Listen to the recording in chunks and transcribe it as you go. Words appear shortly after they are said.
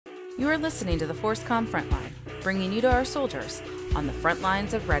You are listening to the FORSCOM Frontline, bringing you to our soldiers on the front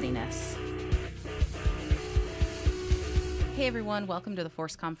lines of readiness. Hey everyone, welcome to the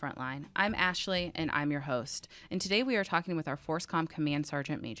FORSCOM Frontline. I'm Ashley and I'm your host. And today we are talking with our FORSCOM Command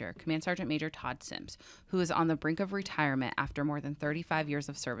Sergeant Major, Command Sergeant Major Todd Sims, who is on the brink of retirement after more than 35 years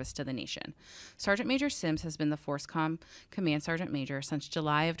of service to the nation. Sergeant Major Sims has been the FORSCOM Command Sergeant Major since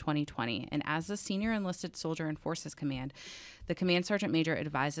July of 2020, and as the senior enlisted soldier in Forces Command, the Command Sergeant Major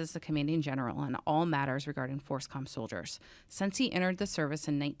advises the Commanding General on all matters regarding FORSCOM soldiers. Since he entered the service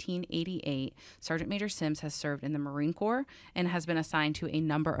in 1988, Sergeant Major Sims has served in the Marine Corps and has been assigned to a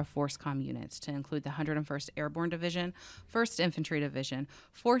number of FORSCOM units to include the 101st Airborne Division, 1st Infantry Division,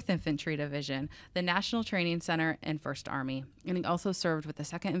 4th Infantry Division, the National Training Center, and 1st Army. And he also served with the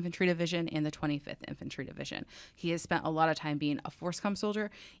 2nd Infantry Division and the 25th Infantry Division. He has spent a lot of time being a FORSCOM soldier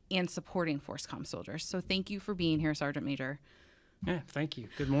and supporting FORSCOM soldiers. So thank you for being here, Sergeant Major. Yeah, thank you.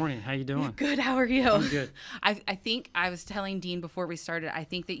 Good morning. How you doing? Good. How are you? I'm good. I think I was telling Dean before we started, I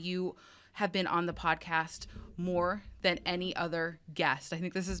think that you have been on the podcast more than any other guest. I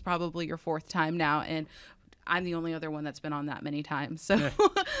think this is probably your 4th time now, and I'm the only other one that's been on that many times. So yeah.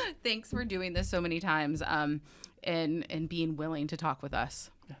 Thanks for doing this so many times and being willing to talk with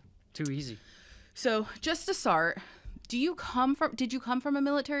us. Yeah, too easy. So just to start, did you come from a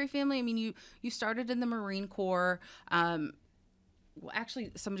military family? I mean, you started in the Marine Corps. Well,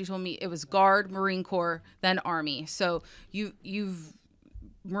 actually, somebody told me it was Guard, Marine Corps, then Army. So you've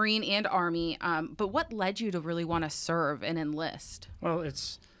Marine and Army. But what led you to really want to serve and enlist? Well,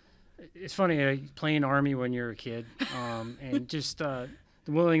 it's funny playing Army when you're a kid, and just the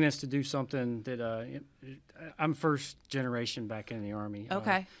willingness to do something that I'm first generation back in the Army.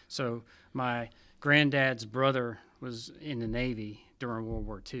 Okay. So my granddad's brother was in the Navy during World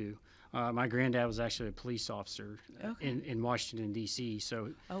War II. My granddad was actually a police officer in Washington, D.C.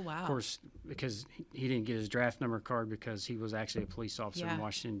 So, oh, wow. Of course, because he didn't get his draft number card because he was actually a police officer in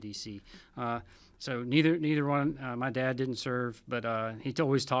Washington, D.C. So neither one, my dad didn't serve, but he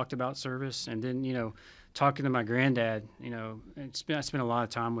always talked about service. And then, talking to my granddad, I spent a lot of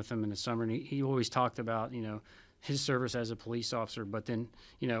time with him in the summer, and he always talked about, his service as a police officer. But then,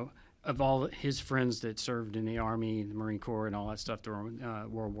 of all his friends that served in the Army, the Marine Corps, and all that stuff during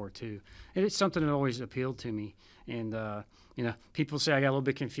World War II. And it's something that always appealed to me. And, people say I got a little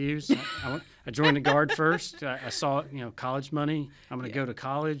bit confused. I joined the Guard first. I saw, college money. I'm going to go to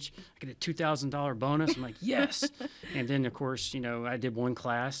college. I get a $2,000 bonus. I'm like, yes. And then, of course, I did one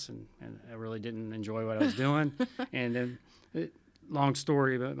class, and I really didn't enjoy what I was doing. And then, long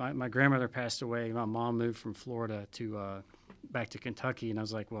story, but my grandmother passed away. My mom moved from Florida to back to Kentucky, and I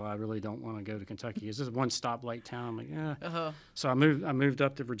was like, well, I really don't want to go to Kentucky. It's just one stoplight town. I'm like, yeah. Uh-huh. So I moved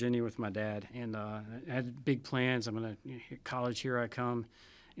up to Virginia with my dad, and I had big plans. I'm going to hit college, here I come.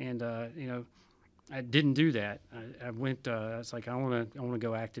 And, I didn't do that. I went, I was like, I want to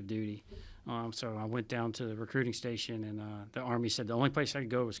go active duty. So I went down to the recruiting station, and the Army said the only place I could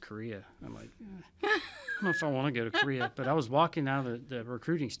go was Korea. I'm like, I don't know if I want to go to Korea. But I was walking out of the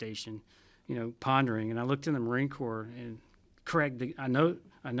recruiting station, pondering, and I looked in the Marine Corps, and Craig, I know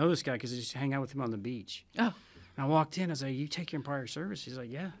this guy because I used to hang out with him on the beach. Oh. And I walked in. I was like, you take your prior service? He's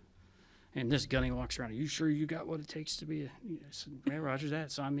like, yeah. And this gunny walks around. Are you sure you got what it takes to be I said, yeah, roger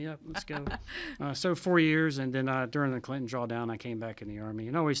that. Sign me up. Let's go. So 4 years, and then during the Clinton drawdown, I came back in the Army.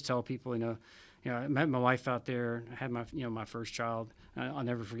 And I always tell people, I met my wife out there. I had my first child. I'll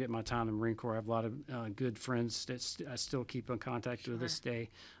never forget my time in the Marine Corps. I have a lot of good friends that I still keep in contact with this day.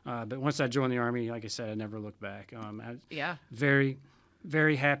 But once I joined the Army, like I said, I never looked back. Very,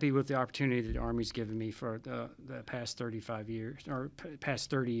 very happy with the opportunity that the Army's given me for the past 35 years, or past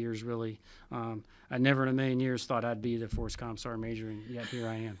 30 years, really. I never in a million years thought I'd be the FORSCOM Sergeant Major, and yet here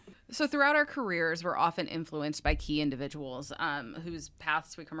I am. So throughout our careers, we're often influenced by key individuals whose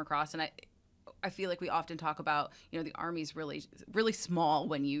paths we come across, and I feel like we often talk about, the Army's really, really small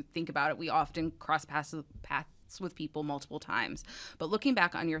when you think about it. We often cross paths with people multiple times. But looking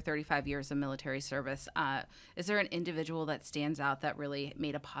back on your 35 years of military service, is there an individual that stands out that really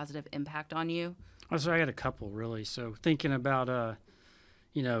made a positive impact on you? So I had a couple, really. So thinking about,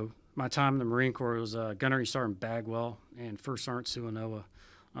 my time in the Marine Corps, was Gunnery Sergeant Bagwell and First Sergeant Suanoa.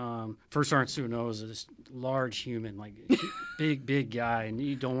 First Sergeant Suanoa is this large human, like big guy, and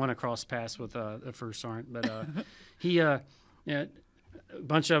you don't want to cross paths with the First Sergeant. But he, a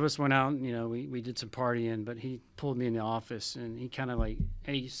bunch of us went out, and, we did some partying, but he pulled me in the office, and he kind of like,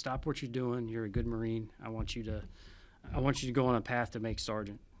 hey, stop what you're doing. You're a good Marine. I want you to go on a path to make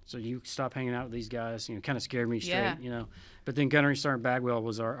sergeant. So you stop hanging out with these guys. Kind of scared me straight. Yeah. But then Gunnery Sergeant Bagwell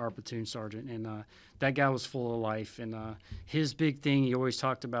was our platoon sergeant, and that guy was full of life. And his big thing, he always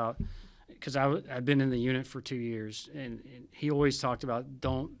talked about, because I've been in the unit for 2 years, and he always talked about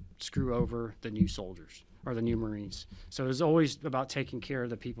don't screw over the new soldiers or the new Marines. So it was always about taking care of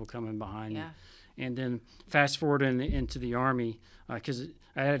the people coming behind you. And then fast forward into the Army, because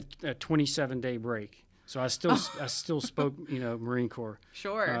I had a 27-day break. So I still spoke, Marine Corps.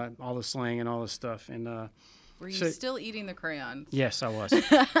 Sure. All the slang and all this stuff. And were you still eating the crayons? Yes, I was.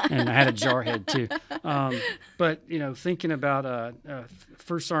 And I had a jar head too. But thinking about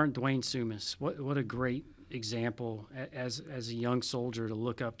First Sergeant Dwayne Sumas, what a great example as a young soldier to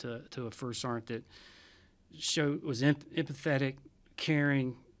look up to a first sergeant that was empathetic,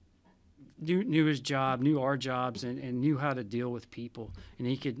 caring, knew his job, knew our jobs, and knew how to deal with people. And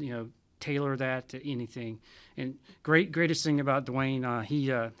he could tailor that to anything. And greatest thing about Dwayne,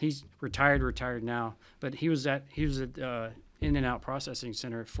 he's retired now, but he was at In and Out Processing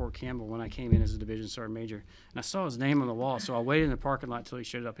Center at Fort Campbell when I came in as a Division Sergeant Major, and I saw his name on the wall, so I waited in the parking lot till he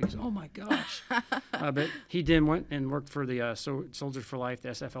showed up. He goes, "Oh my gosh!" But he then went and worked for the Soldiers for Life, the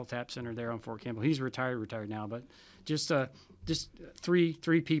SFL TAP Center there on Fort Campbell. He's retired now, but just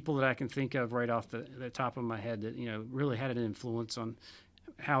three people that I can think of right off the top of my head that really had an influence on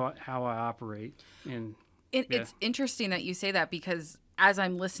how I operate. And it's interesting that you say that, because as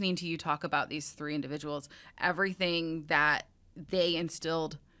I'm listening to you talk about these three individuals, everything that they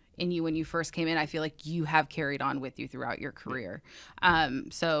instilled in you when you first came in, I feel like you have carried on with you throughout your career.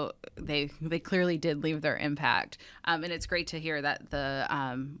 So they clearly did leave their impact. And it's great to hear that the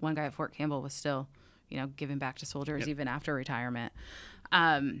one guy at Fort Campbell was still, giving back to soldiers even after retirement.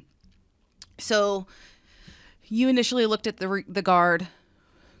 So you initially looked at the Guard,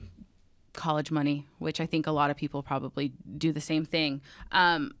 college money, which I think a lot of people probably do the same thing.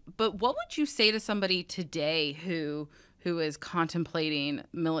 But what would you say to somebody today who is contemplating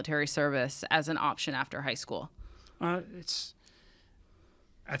military service as an option after high school? I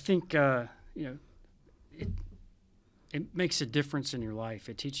think it makes a difference in your life.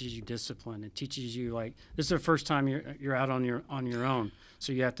 It teaches you discipline. It teaches you, this is the first time you're out on your own,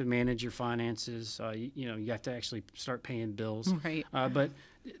 so you have to manage your finances. You have to actually start paying bills. Right. But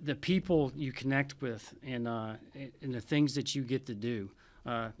the people you connect with and the things that you get to do,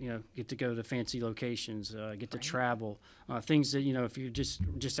 get to go to fancy locations, get to travel, things that, if you're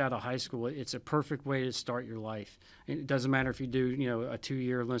just out of high school, it's a perfect way to start your life. And it doesn't matter if you do, a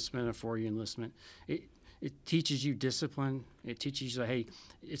 2-year enlistment, a 4-year enlistment. It teaches you discipline. It teaches you, hey,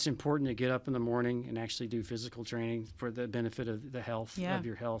 it's important to get up in the morning and actually do physical training for the benefit of the health, of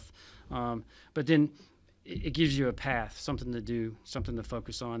your health. But then it gives you a path, something to do, something to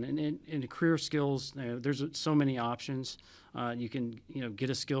focus on. And in the career skills, there's so many options. You can, get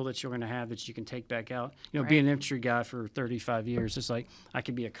a skill that you're going to have that you can take back out. Being an infantry guy for 35 years, it's like I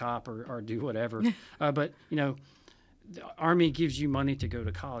could be a cop or do whatever. But, the Army gives you money to go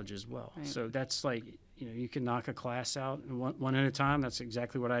to college as well. Right. So that's you can knock a class out one at a time. That's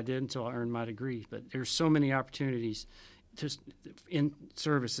exactly what I did until I earned my degree. But there's so many opportunities in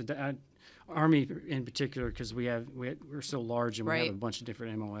service. Army in particular, because we're so large and we have a bunch of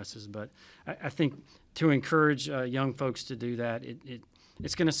different MOSs. But I think to encourage young folks to do that,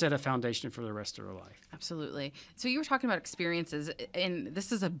 it's going to set a foundation for the rest of their life. Absolutely. So you were talking about experiences, and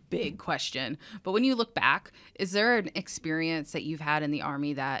this is a big question, but when you look back, is there an experience that you've had in the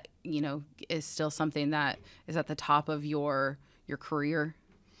Army that, is still something that is at the top of your career?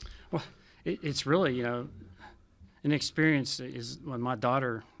 Well, it's really, an experience is when my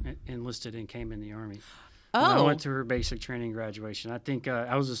daughter enlisted and came in the Army. Oh. When I went to her basic training graduation. I think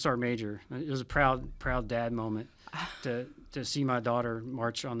I was a sergeant major. It was a proud dad moment to see my daughter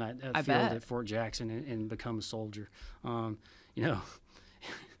march on that field at Fort Jackson and become a soldier.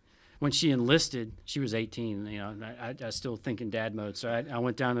 When she enlisted, she was 18. I still think in dad mode. So I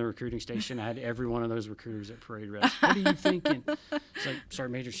went down to the recruiting station. I had every one of those recruiters at parade rest. What are you thinking? It's like,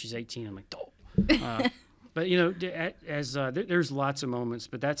 Sergeant Major, she's 18. I'm like, oh. But, there's lots of moments,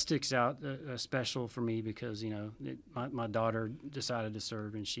 but that sticks out special for me because, my daughter decided to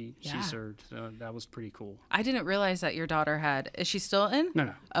serve and she served. So that was pretty cool. I didn't realize that your daughter is she still in?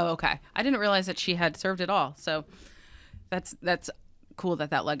 No. Oh, okay. I didn't realize that she had served at all. So that's cool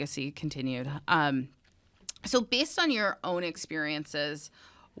that legacy continued. So based on your own experiences,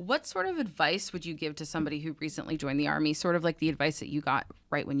 what sort of advice would you give to somebody who recently joined the Army, sort of like the advice that you got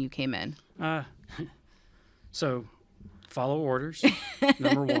right when you came in? So follow orders,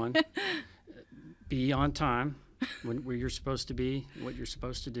 number one. Be on time where you're supposed to be, what you're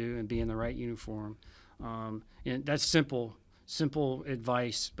supposed to do, and be in the right uniform. And that's simple simple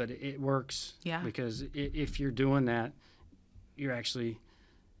advice, but it works. Yeah. Because if you're doing that, you're actually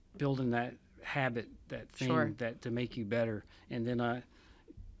building that habit, that thing Sure. that to make you better. And then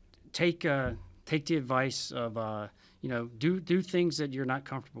take the advice of do things that you're not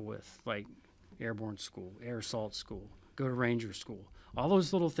comfortable with, like airborne school, air assault school, go to ranger school. All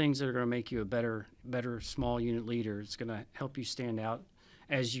those little things that are going to make you a better small unit leader. It's going to help you stand out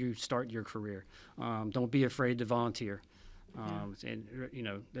as you start your career. Don't be afraid to volunteer. And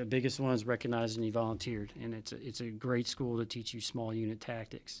the biggest one is recognizing you volunteered, and it's a great school to teach you small unit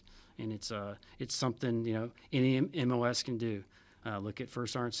tactics, and it's something any MOS can do. Look at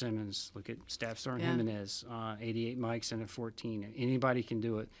First Sergeant Simmons, look at Staff Sergeant Jimenez, 88 Mike's and a 14. Anybody can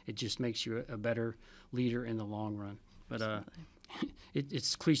do it. It just makes you a better leader in the long run. But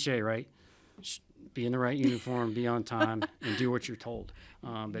it's cliche, right? Be in the right uniform, be on time, and do what you're told.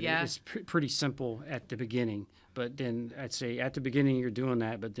 But it's pretty simple at the beginning. But then I'd say at the beginning you're doing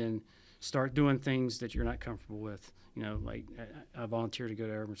that, but then start doing things that you're not comfortable with. Like I volunteer to go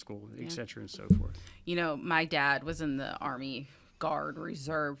to airborne school, et cetera, and so forth. My dad was in the Army Guard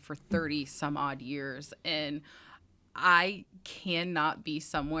Reserve for 30 some odd years, and I cannot be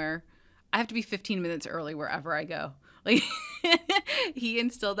somewhere. I have to be 15 minutes early wherever I go. Like he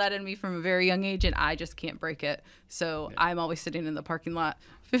instilled that in me from a very young age, and I just can't break it. So I'm always sitting in the parking lot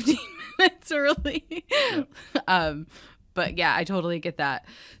 15 minutes early. But yeah, I totally get that.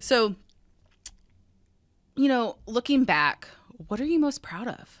 So, looking back, what are you most proud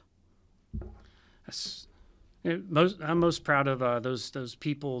of? I'm most proud of those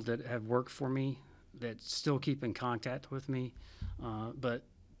people that have worked for me, that still keep in contact with me, but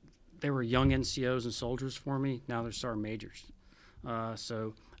they were young NCOs and soldiers for me. Now they're sergeant majors.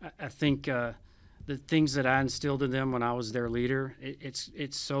 So I think the things that I instilled in them when I was their leader,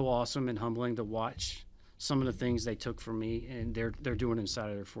 it's so awesome and humbling to watch some of the things they took from me and they're doing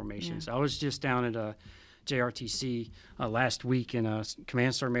inside of their formations. I was just down at JRTC last week, and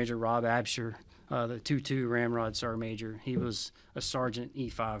Command Sergeant Major Rob Absher, the 2-2 Ramrod Sergeant Major, he was a sergeant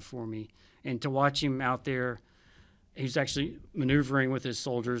E5 for me. And to watch him out there, he was actually maneuvering with his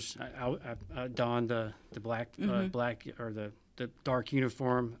soldiers. I donned the black or the dark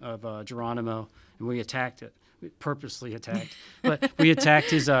uniform of Geronimo, and we attacked it. We purposely attacked, but we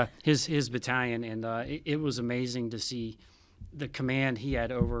attacked his battalion, and it was amazing to see the command he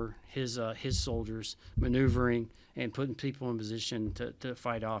had over his soldiers maneuvering and putting people in position to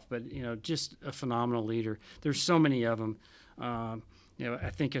fight off. But just a phenomenal leader. There's so many of them.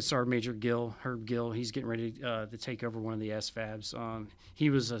 I think Sergeant Major Herb Gill, he's getting ready to take over one of the SFABs. He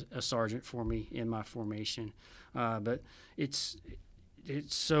was a sergeant for me in my formation. But it's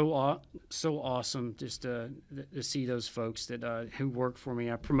so awesome just to see those folks that who work for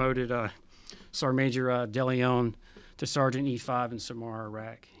me. I promoted Sergeant Major DeLeon to Sergeant E5 in Samar,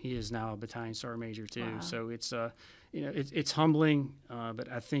 Iraq. He is now a battalion sergeant major too. Wow. So it's humbling,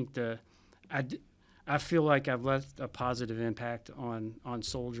 but I think I feel like I've left a positive impact on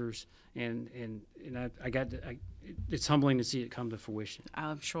soldiers, and it's humbling to see it come to fruition.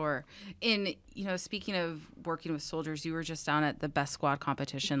 I'm sure. And speaking of working with soldiers, you were just down at the Best Squad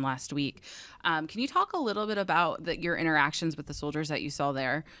competition last week. Can you talk a little bit about your interactions with the soldiers that you saw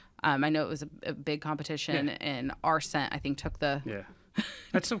there? I know it was a big competition, and Arcent, I think, took the. Yeah.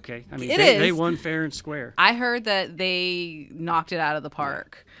 That's okay. I mean, they won fair and square. I heard that they knocked it out of the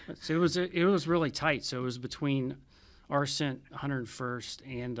park. Yeah. So it was really tight. So it was between Arcent, 101st,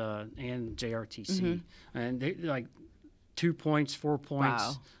 and JRTC, and they 2 points, 4 points.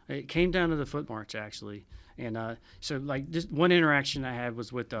 Wow. It came down to the foot march actually, and so this one interaction I had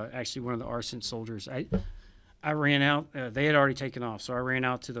was with actually one of the Arcent soldiers. I ran out. They had already taken off, so I ran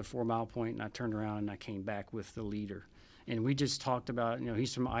out to the 4 mile point, and I turned around and I came back with the leader. And we just talked about,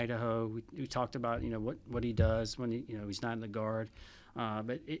 he's from Idaho. We talked about, what he does when he's not in the Guard.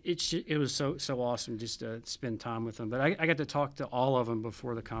 But it was so awesome just to spend time with him. But I got to talk to all of them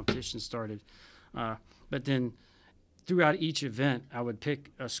before the competition started. But then throughout each event, I would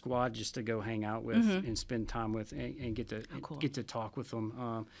pick a squad just to go hang out with and spend time with and get to talk with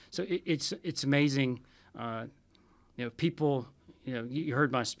them. So it's amazing. People. You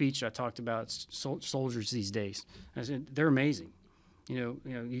heard my speech. I talked about soldiers these days. I said they're amazing.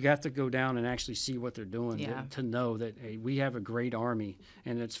 You got to go down and actually see what they're doing to know that we have a great Army,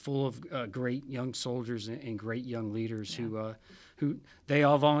 and it's full of great young soldiers and great young leaders who they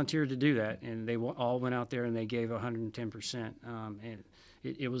all volunteered to do that, and they all went out there and they gave 110%. And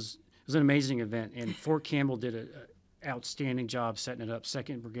it was an amazing event. And Fort Campbell did an outstanding job setting it up.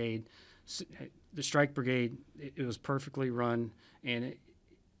 2nd Brigade. The Strike Brigade, it was perfectly run, and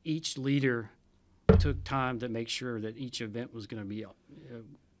each leader took time to make sure that each event was going to be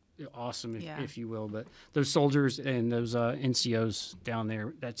awesome, if you will. But those soldiers and those NCOs down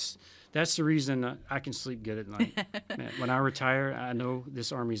there, that's the reason I can sleep good at night. Man, when I retire, I know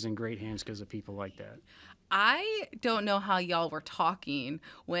this Army's in great hands because of people like that. I don't know how y'all were talking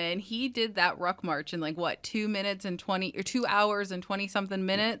when he did that ruck march in 2 minutes and 20 or 2 hours and 20 something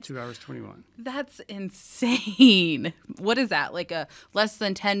minutes. 2 hours 21. That's insane. What is that? Like a less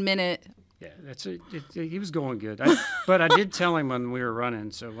than 10-minute? Yeah, that's it. He was going good. But I did tell him when we were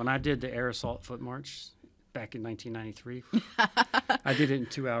running. So when I did the air assault foot march back in 1993, I did it in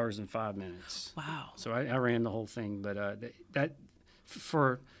 2 hours and 5 minutes. Wow. So I ran the whole thing. But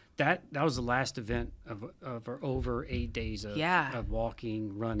that was the last event of over 8 days of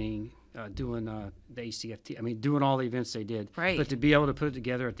walking, running, doing the ACFT. I mean, doing all the events they did. Right. But to be able to put it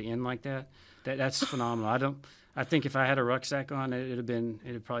together at the end like that's phenomenal. I think if I had a rucksack on, I'd have been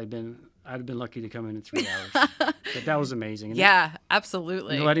lucky to come in 3 hours. But that was amazing. And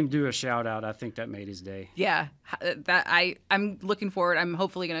absolutely. Let him do a shout out. I think that made his day. Yeah, I'm looking forward. I'm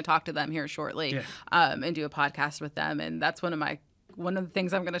hopefully going to talk to them here shortly, and do a podcast with them. And that's one of the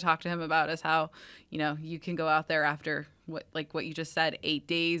things I'm going to talk to him about is how, you can go out there after what you just said, 8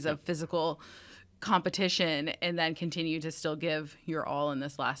 days of physical competition and then continue to still give your all in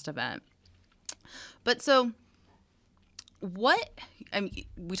this last event. But so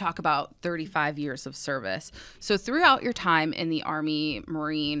we talk about 35 years of service. So throughout your time in the Army,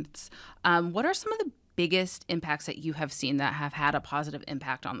 Marines, what are some of the biggest impacts that you have seen that have had a positive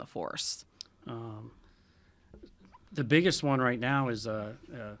impact on the force? The biggest one right now is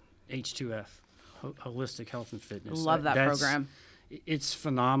H2F, Holistic Health and Fitness. Love that program. It's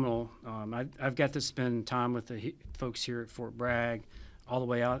phenomenal. I've got to spend time with the folks here at Fort Bragg, all the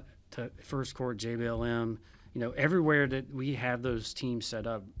way out to First Corps, JBLM, everywhere that we have those teams set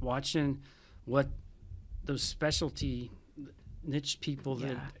up, watching what those specialty niche people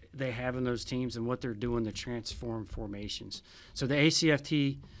that they have in those teams and what they're doing to transform formations. So the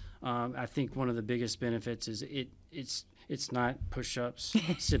ACFT, I think one of the biggest benefits is it's not push-ups,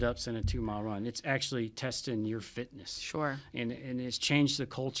 sit-ups, and a 2-mile run. It's actually testing your fitness. Sure. And it's changed the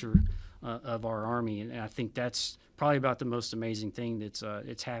culture of our Army, and I think that's probably about the most amazing thing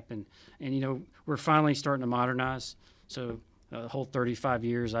that's happened. And we're finally starting to modernize. So the whole 35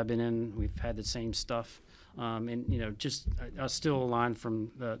 years I've been in, we've had the same stuff. And just I still a line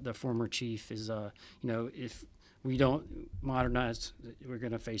from the former chief is if we don't modernize, we're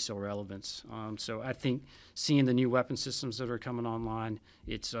going to face irrelevance. So I think seeing the new weapon systems that are coming online,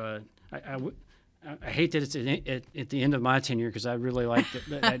 it's I hate that it's at the end of my tenure because I really like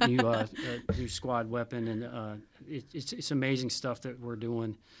that new squad weapon, and it's amazing stuff that we're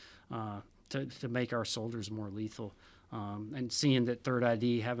doing to make our soldiers more lethal. And seeing that Third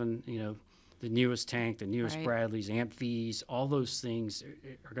ID having the newest tank, the newest Bradleys, AMP-Vs, all those things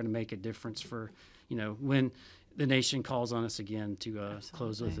are going to make a difference for when the nation calls on us again to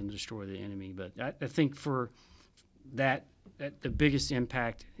close with and destroy the enemy. But I think for that the biggest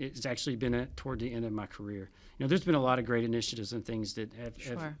impact has actually been toward the end of my career. There's been a lot of great initiatives and things that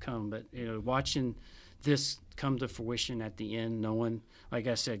have come, but watching this come to fruition at the end, knowing, like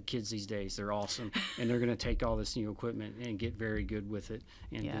I said, kids these days, they're awesome, and they're going to take all this new equipment and get very good with it.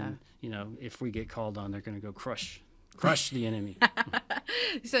 And then, if we get called on, they're going to go crush the enemy.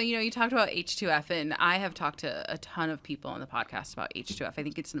 So, you talked about H2F, and I have talked to a ton of people on the podcast about H2F. I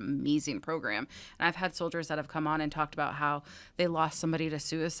think it's an amazing program. And I've had soldiers that have come on and talked about how they lost somebody to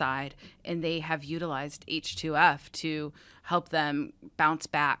suicide, and they have utilized H2F to help them bounce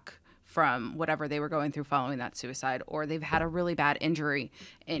back from whatever they were going through following that suicide, or they've had a really bad injury,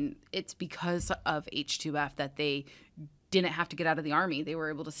 and it's because of H2F that they didn't have to get out of the Army. They were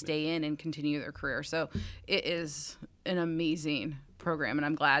able to stay in and continue their career. So it is an amazing program, and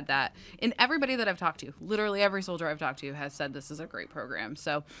I'm glad that, and everybody that I've talked to, literally every soldier I've talked to has said this is a great program.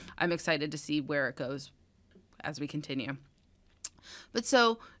 So I'm excited to see where it goes as we continue. But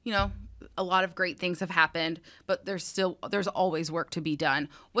so, a lot of great things have happened, but there's always work to be done.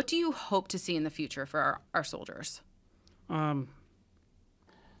 What do you hope to see in the future for our soldiers?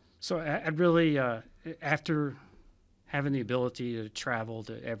 So I'd really, after having the ability to travel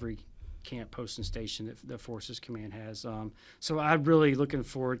to every camp, post, and station that the Forces Command has, so I'm really looking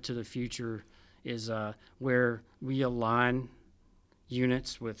forward to the future is where we align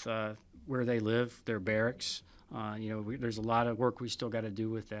units with where they live, their barracks. There's a lot of work we still got to do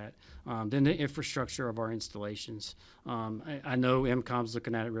with that. Then the infrastructure of our installations. I know MCOM's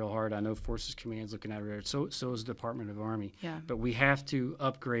looking at it real hard. I know Forces Command's looking at it real hard. So is the Department of Army. Yeah. But we have to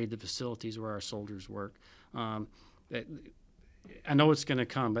upgrade the facilities where our soldiers work. I know it's going to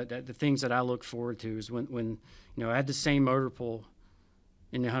come, but the things that I look forward to is when I had the same motor pool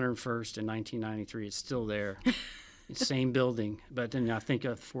in the 101st in 1993. It's still there. Same building, but then I think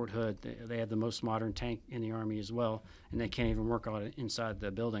of Fort Hood. They have the most modern tank in the Army as well, and they can't even work on it inside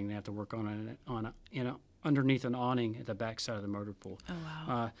the building. They have to work on it underneath an awning at the back side of the motor pool. Oh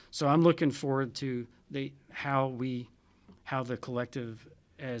wow! So I'm looking forward to how the collective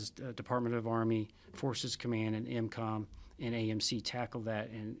as Department of Army Forces Command and MCOM and AMC tackle that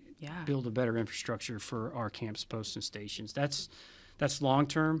and build a better infrastructure for our camps, posts, and stations. That's long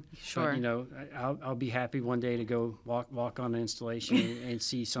term. Sure. But, I'll be happy one day to go walk on the installation and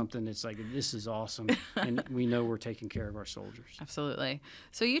see something that's like, this is awesome, and we know we're taking care of our soldiers. Absolutely.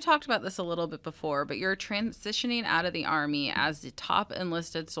 So you talked about this a little bit before, but you're transitioning out of the Army as the top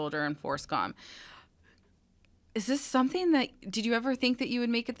enlisted soldier in FORSCOM. Is this something did you ever think that you would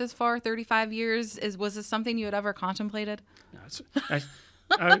make it this far, 35 years? Was this something you had ever contemplated? No,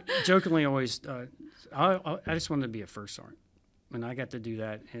 I jokingly always, I just wanted to be a first sergeant. And I got to do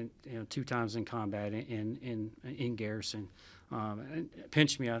that, 2 times in combat in garrison. It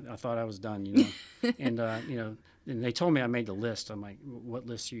pinched me. I thought I was done, and and they told me I made the list. I'm like, what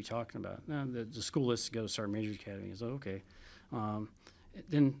list are you talking about? No, the school list to go to Sergeant Major Academy. I said, okay.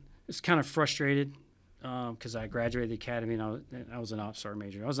 Then it's kind of frustrated because I graduated the academy and I was an ops sergeant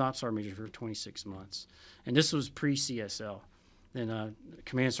major. I was an ops sergeant major for 26 months, and this was pre-CSL. Then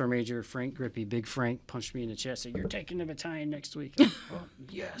Command Sergeant Major Frank Grippy, Big Frank, punched me in the chest and said, "You're taking the battalion next week." Like, well,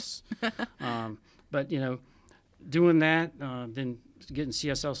 yes. But, doing that, then getting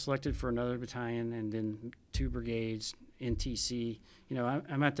CSL selected for another battalion and then 2 brigades, NTC.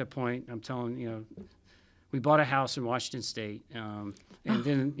 I'm at that point, I'm telling, we bought a house in Washington State. And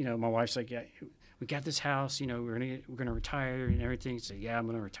then, my wife's like, yeah, we got this house, we're gonna retire and everything. So, yeah, I'm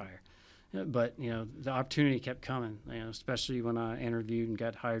going to retire. But, the opportunity kept coming, especially when I interviewed and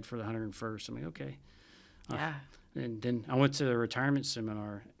got hired for the 101st. I'm like, okay. Yeah. And then I went to the retirement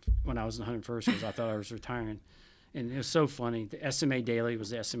seminar when I was in the 101st because I thought I was retiring. And it was so funny. The SMA Daily was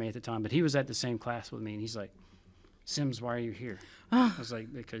the SMA at the time, but he was at the same class with me. And he's like, "Sims, why are you here?" I was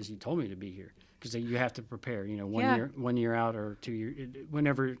like, "Because you told me to be here. Because you have to prepare, 1 year out or 2 years,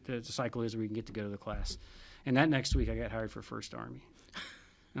 whenever the cycle is where we can get to go to the class." And that next week I got hired for 1st Army.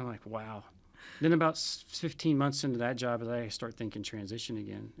 And I'm like, wow. Then about 15 months into that job, I start thinking transition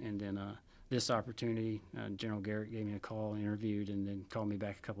again. And then this opportunity, General Garrett gave me a call, interviewed, and then called me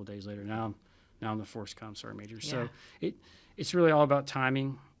back a couple of days later. Now I'm the FORSCOM Sergeant Major. Yeah. So it's really all about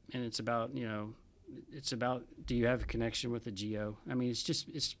timing, and it's about, do you have a connection with the GO? I mean,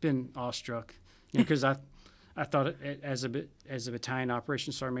 it's been awestruck, because I thought as a battalion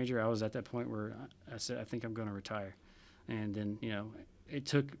operations sergeant major, I was at that point where I said, I think I'm going to retire. And then, it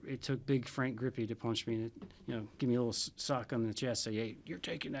took Big Frank Grippy to punch me and, give me a little sock on the chest, say, "Hey, you're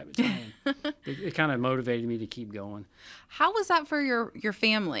taking that battalion." it kind of motivated me to keep going. How was that for your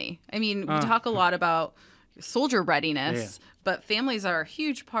family? I mean, we talk a lot about soldier readiness, but families are a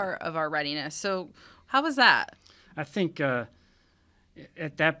huge part of our readiness. So how was that? I think at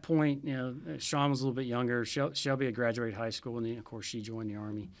that point, Sean was a little bit younger. Shelby had graduated high school, and then, of course, she joined the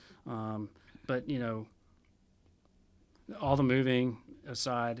Army. But, all the moving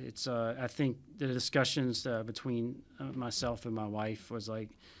aside, it's I think the discussions between myself and my wife was like,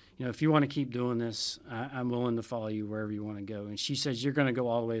 if you want to keep doing this, I'm willing to follow you wherever you want to go. And she says, you're going to go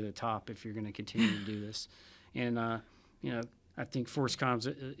all the way to the top if you're going to continue to do this. And I think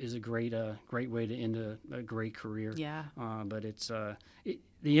FORSCOM is a great way to end a great career. Yeah. But it's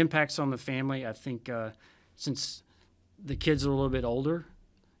the impacts on the family. I think since the kids are a little bit older,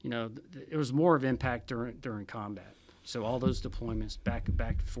 it was more of impact during combat. So all those deployments, back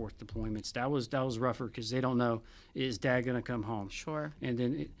and forth deployments, that was rougher because they don't know, is Dad going to come home? Sure. And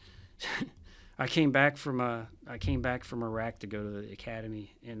then I came back from Iraq to go to the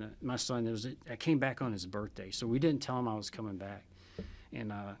academy, and my son I came back on his birthday, so we didn't tell him I was coming back,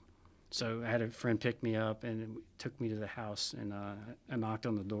 and so I had a friend pick me up and took me to the house, and I knocked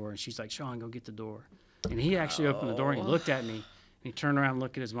on the door, and she's like, "Sean, go get the door," and he actually opened the door and he looked at me and he turned around and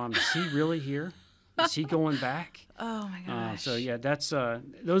looked at his mom. Is he really here? Is he going back? Oh my gosh. So yeah, that's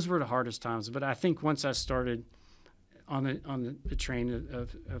those were the hardest times. But I think once I started on the train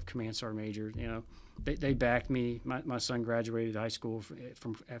of Command Sergeant Major, they backed me. My son graduated high school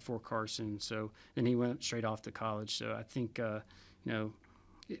at Fort Carson, so then he went straight off to college. So I think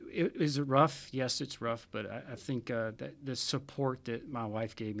is it rough? Yes, it's rough, but I think that the support that my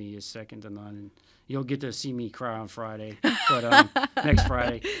wife gave me is second to none. And you'll get to see me cry on Friday, but next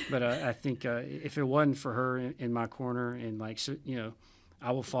Friday. But I think if it wasn't for her in my corner and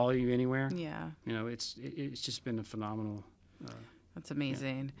I will follow you anywhere. Yeah. It's just been a phenomenal That's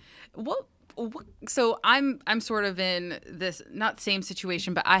amazing. Yeah. So I'm sort of in this, not same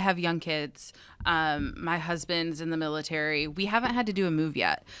situation, but I have young kids. My husband's in the military. We haven't had to do a move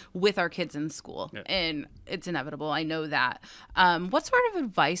yet with our kids in school, and it's inevitable. I know that. What sort of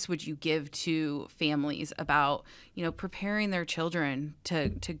advice would you give to families about, preparing their children to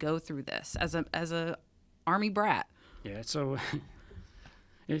go through this as a Army brat? Yeah. So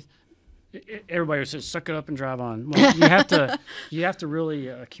everybody says, "Suck it up and drive on." Well, you have to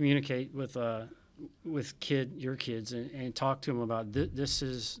really communicate with your kids and talk to them about this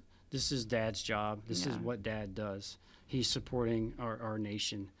is Dad's job. This is what Dad does. He's supporting our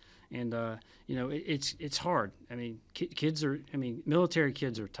nation, and it's hard. I mean, military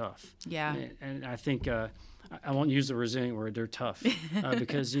kids are tough. Yeah, and I think I won't use the resilient word. They're tough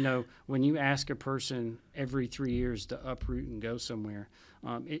because when you ask a person every 3 years to uproot and go somewhere.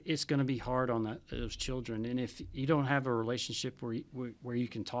 It's going to be hard on those children, and if you don't have a relationship where you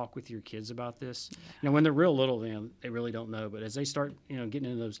can talk with your kids about this, when they're real little, they really don't know. But as they start, getting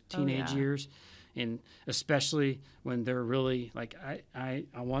into those teenage years, and especially when they're really like, I'm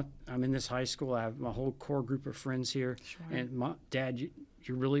in this high school. I have my whole core group of friends here, and Dad,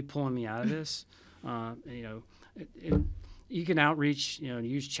 you're really pulling me out of this, and you can outreach,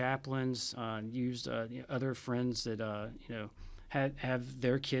 use chaplains, use other friends that have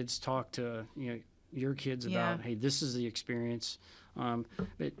their kids talk to your kids about, hey, this is the experience,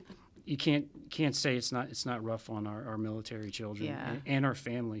 but you can't say it's not rough on our military children and our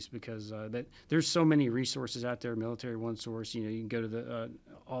families, because there's so many resources out there. Military One Source, you can go to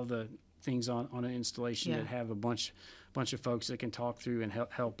all the things on an installation that have a bunch of folks that can talk through and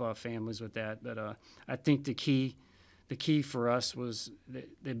help families with that. But I think the key for us was the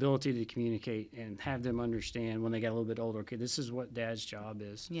ability to communicate and have them understand when they got a little bit older, okay, this is what Dad's job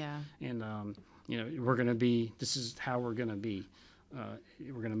is. Yeah. And, this is how we're going to be.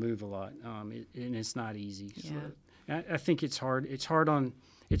 We're going to move a lot. And it's not easy. Yeah. So I think it's hard. It's hard on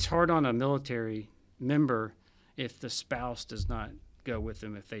a military member if the spouse does not go with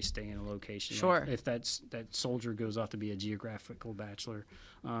them, if they stay in a location. Sure. Like if that soldier goes off to be a geographical bachelor.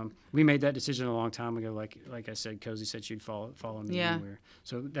 We made that decision a long time ago. Like I said, Cozy said she'd follow me anywhere.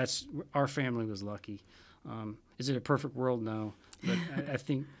 So our family was lucky. Is it a perfect world? No. But I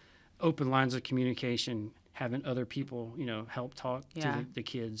think open lines of communication, having other people, help talk to the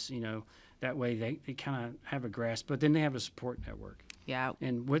kids, that way they kind of have a grasp, but then they have a support network. Yeah.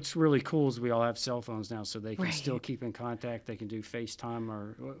 And what's really cool is we all have cell phones now, so they can still keep in contact. They can do FaceTime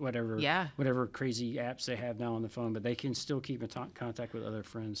or whatever crazy apps they have now on the phone, but they can still keep in contact with other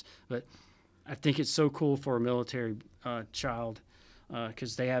friends. But I think it's so cool for a military child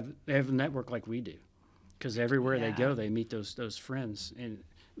because they have a network like we do. Because everywhere they go, they meet those friends. And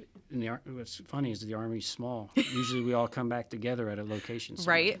what's funny is the Army's small. Usually we all come back together at a location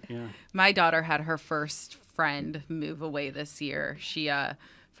somewhere. Right? Yeah. My daughter had her first friend move away this year. She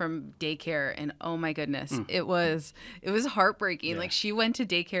from daycare, and oh my goodness, it was heartbreaking. Like she went to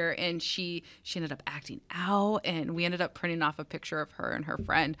daycare and she ended up acting out, and we ended up printing off a picture of her and her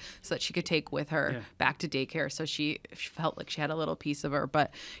friend so that she could take with her back to daycare. So she felt like she had a little piece of her.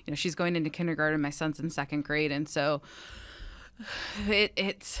 But she's going into kindergarten. My son's in second grade, and so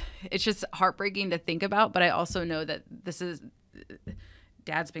it's just heartbreaking to think about. But I also know that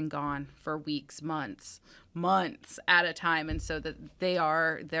Dad's been gone for weeks, months at a time, and so that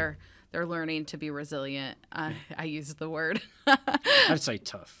they're learning to be resilient. I use the word. I'd say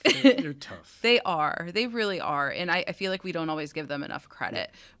tough. They're tough. They are. They really are, and I feel like we don't always give them enough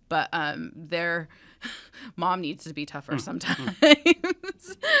credit. But their mom needs to be tougher sometimes.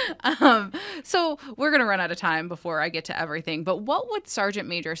 So we're gonna run out of time before I get to everything. But what would Sergeant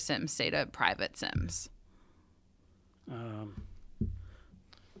Major Sims say to Private Sims?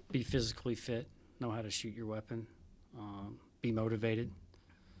 Be physically fit, know how to shoot your weapon, be motivated,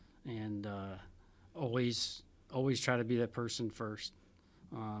 and always try to be that person first.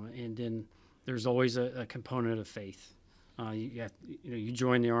 And then there's always a component of faith. You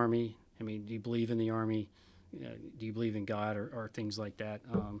join the Army. I mean, do you believe in the Army? Do you believe in God or things like that?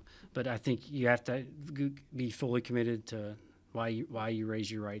 But I think you have to be fully committed to why you raise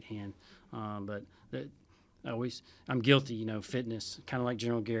your right hand. I'm guilty, fitness, kind of like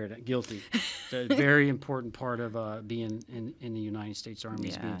General Garrett, guilty. It's a very important part of being in the United States Army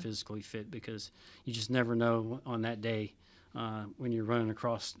is being physically fit, because you just never know on that day when you're running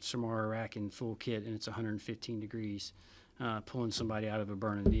across Samarra, Iraq in full kit and it's 115 degrees, pulling somebody out of a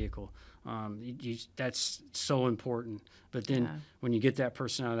burning vehicle. That's so important. But then when you get that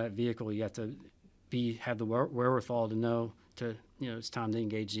person out of that vehicle, you have to have the wherewithal to know to, it's time to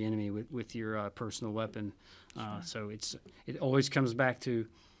engage the enemy with your personal weapon. So it always comes back to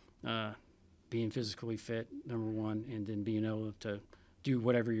being physically fit, number one, and then being able to do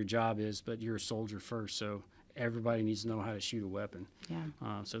whatever your job is, but you're a soldier first, so everybody needs to know how to shoot a weapon.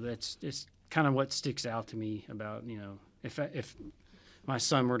 Yeah. So it's kind of what sticks out to me about, if my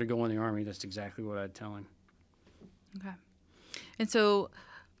son were to go in the Army, that's exactly what I'd tell him. Okay. And so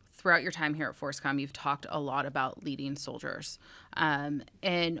throughout your time here at FORSCOM, you've talked a lot about leading soldiers. And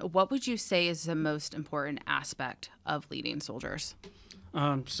what would you say is the most important aspect of leading soldiers?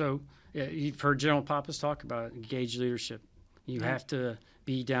 So you've heard General Pappas talk about engaged leadership. You have to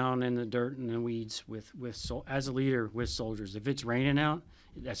be down in the dirt and the weeds as a leader with soldiers. If it's raining out,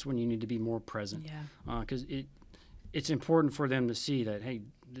 that's when you need to be more present. Yeah. Because it's important for them to see that, hey,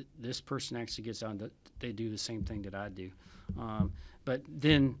 this person actually gets out and they do the same thing that I do. But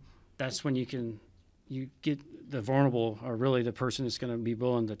then that's when you get the vulnerable, or really the person that's going to be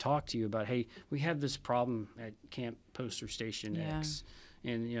willing to talk to you about, hey, we have this problem at Camp Post or Station X.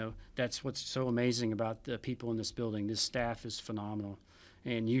 And, that's what's so amazing about the people in this building. This staff is phenomenal.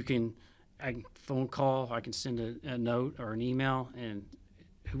 And I can phone call, I can send a note or an email, and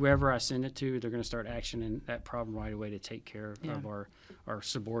whoever I send it to, they're going to start actioning that problem right away to take care of our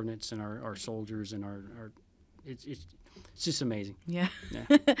subordinates and our soldiers and our it's just amazing. Yeah.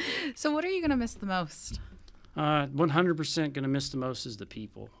 So what are you going to miss the most? 100% going to miss the most is the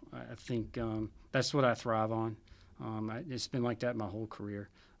people. I think that's what I thrive on. It's been like that my whole career.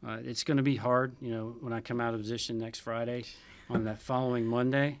 It's going to be hard, when I come out of position next Friday on that following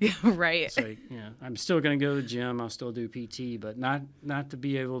Monday. Right. It's like, I'm still going to go to the gym. I'll still do PT, but not to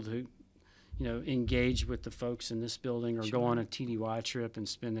be able to, engage with the folks in this building or go on a TDY trip and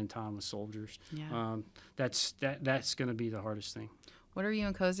spending time with soldiers. Yeah. That's going to be the hardest thing. What are you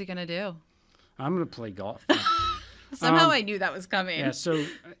and Cozy going to do? I'm going to play golf. Somehow I knew that was coming. Yeah, so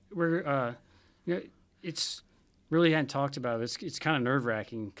we're, it's really hadn't talked about it. It's kind of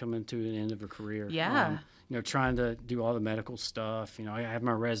nerve-wracking coming to the end of a career. Yeah. Trying to do all the medical stuff. I have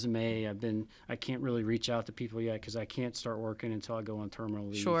my resume. I can't really reach out to people yet because I can't start working until I go on terminal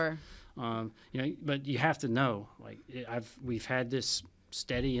leave. Sure. But you have to know, we've had this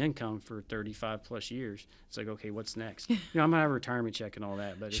steady income for 35 plus years. It's like, okay, what's next? I'm gonna have a retirement check and all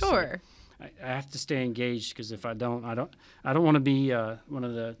that, but sure. I have to stay engaged, because if I don't want to be one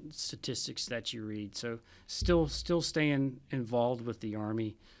of the statistics that you read. So still staying involved with the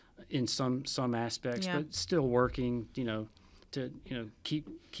Army in some aspects, but still working, to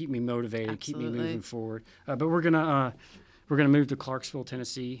keep me motivated, Absolutely. keep me moving forward. But we're gonna move to Clarksville,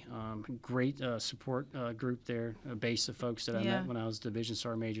 Tennessee. Great support group there, a base of folks that I met when I was Division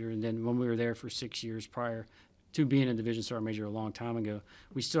Sergeant Major, and then when we were there for 6 years prior to being a Division Sergeant Major a long time ago.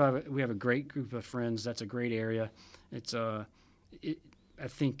 We have a great group of friends. That's a great area. It's I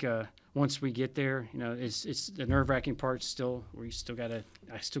think once we get there, it's the nerve-wracking part. I still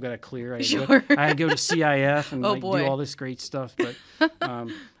gotta clear. I had to go to CIF and do all this great stuff. But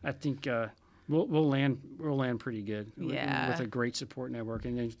I think we'll land pretty good. With a great support network,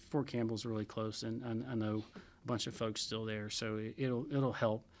 and then Fort Campbell's really close, and I know a bunch of folks still there, so it'll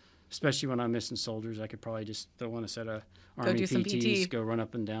help. Especially when I'm missing soldiers, I could probably just throw on a set of Army PTs, go run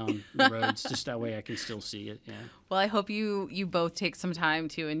up and down the roads, just that way I can still see it. Yeah. Well, I hope you both take some time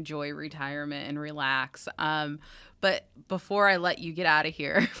to enjoy retirement and relax. But before I let you get out of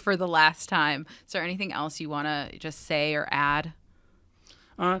here for the last time, is there anything else you want to just say or add?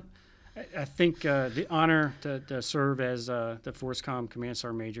 I think the honor to serve as the FORSCOM Command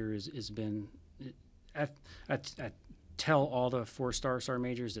Sergeant Major has been. I tell all the 4-star sergeant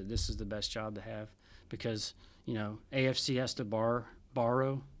majors that this is the best job to have, because AFC has to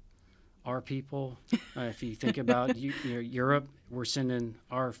borrow our people. If you think about Europe, we're sending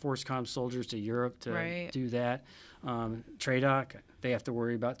our FORSCOM soldiers to Europe to do that. TRADOC, they have to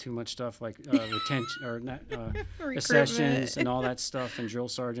worry about too much stuff like retention or accessions and all that stuff, and drill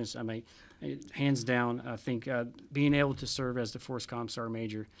sergeants. I mean, hands down, I think being able to serve as the FORSCOM sergeant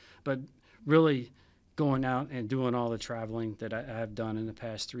major, but really going out and doing all the traveling that I have done in the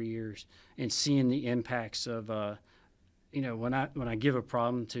past 3 years, and seeing the impacts of, when I give a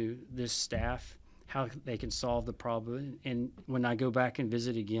problem to this staff, how they can solve the problem, and when I go back and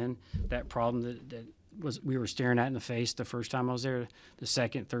visit again, that problem that we were staring at in the face the first time I was there, the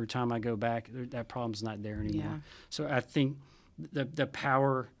second, third time I go back, that problem's not there anymore. Yeah. So I think the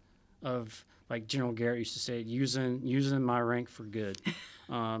power of, like General Garrett used to say, using my rank for good.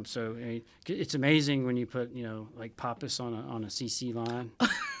 So it's amazing when you put, like Pappas on a CC line,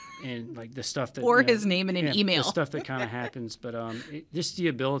 and like the stuff that, or his name in an email, the stuff that kind of happens. But just the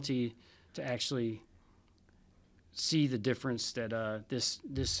ability to actually see the difference that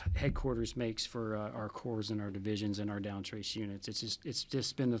this headquarters makes for our corps and our divisions and our down trace units. It's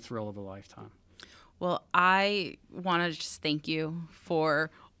just been the thrill of a lifetime. Well, I want to just thank you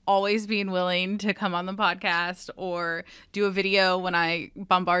for always being willing to come on the podcast or do a video when I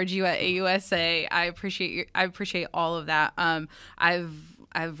bombard you at AUSA. I appreciate all of that.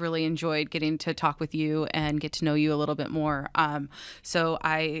 I've really enjoyed getting to talk with you and get to know you a little bit more. So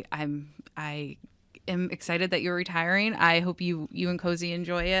I am excited that you're retiring. I hope you and Cozy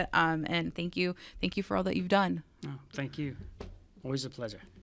enjoy it. And thank you for all that you've done. Oh, thank you. Always a pleasure.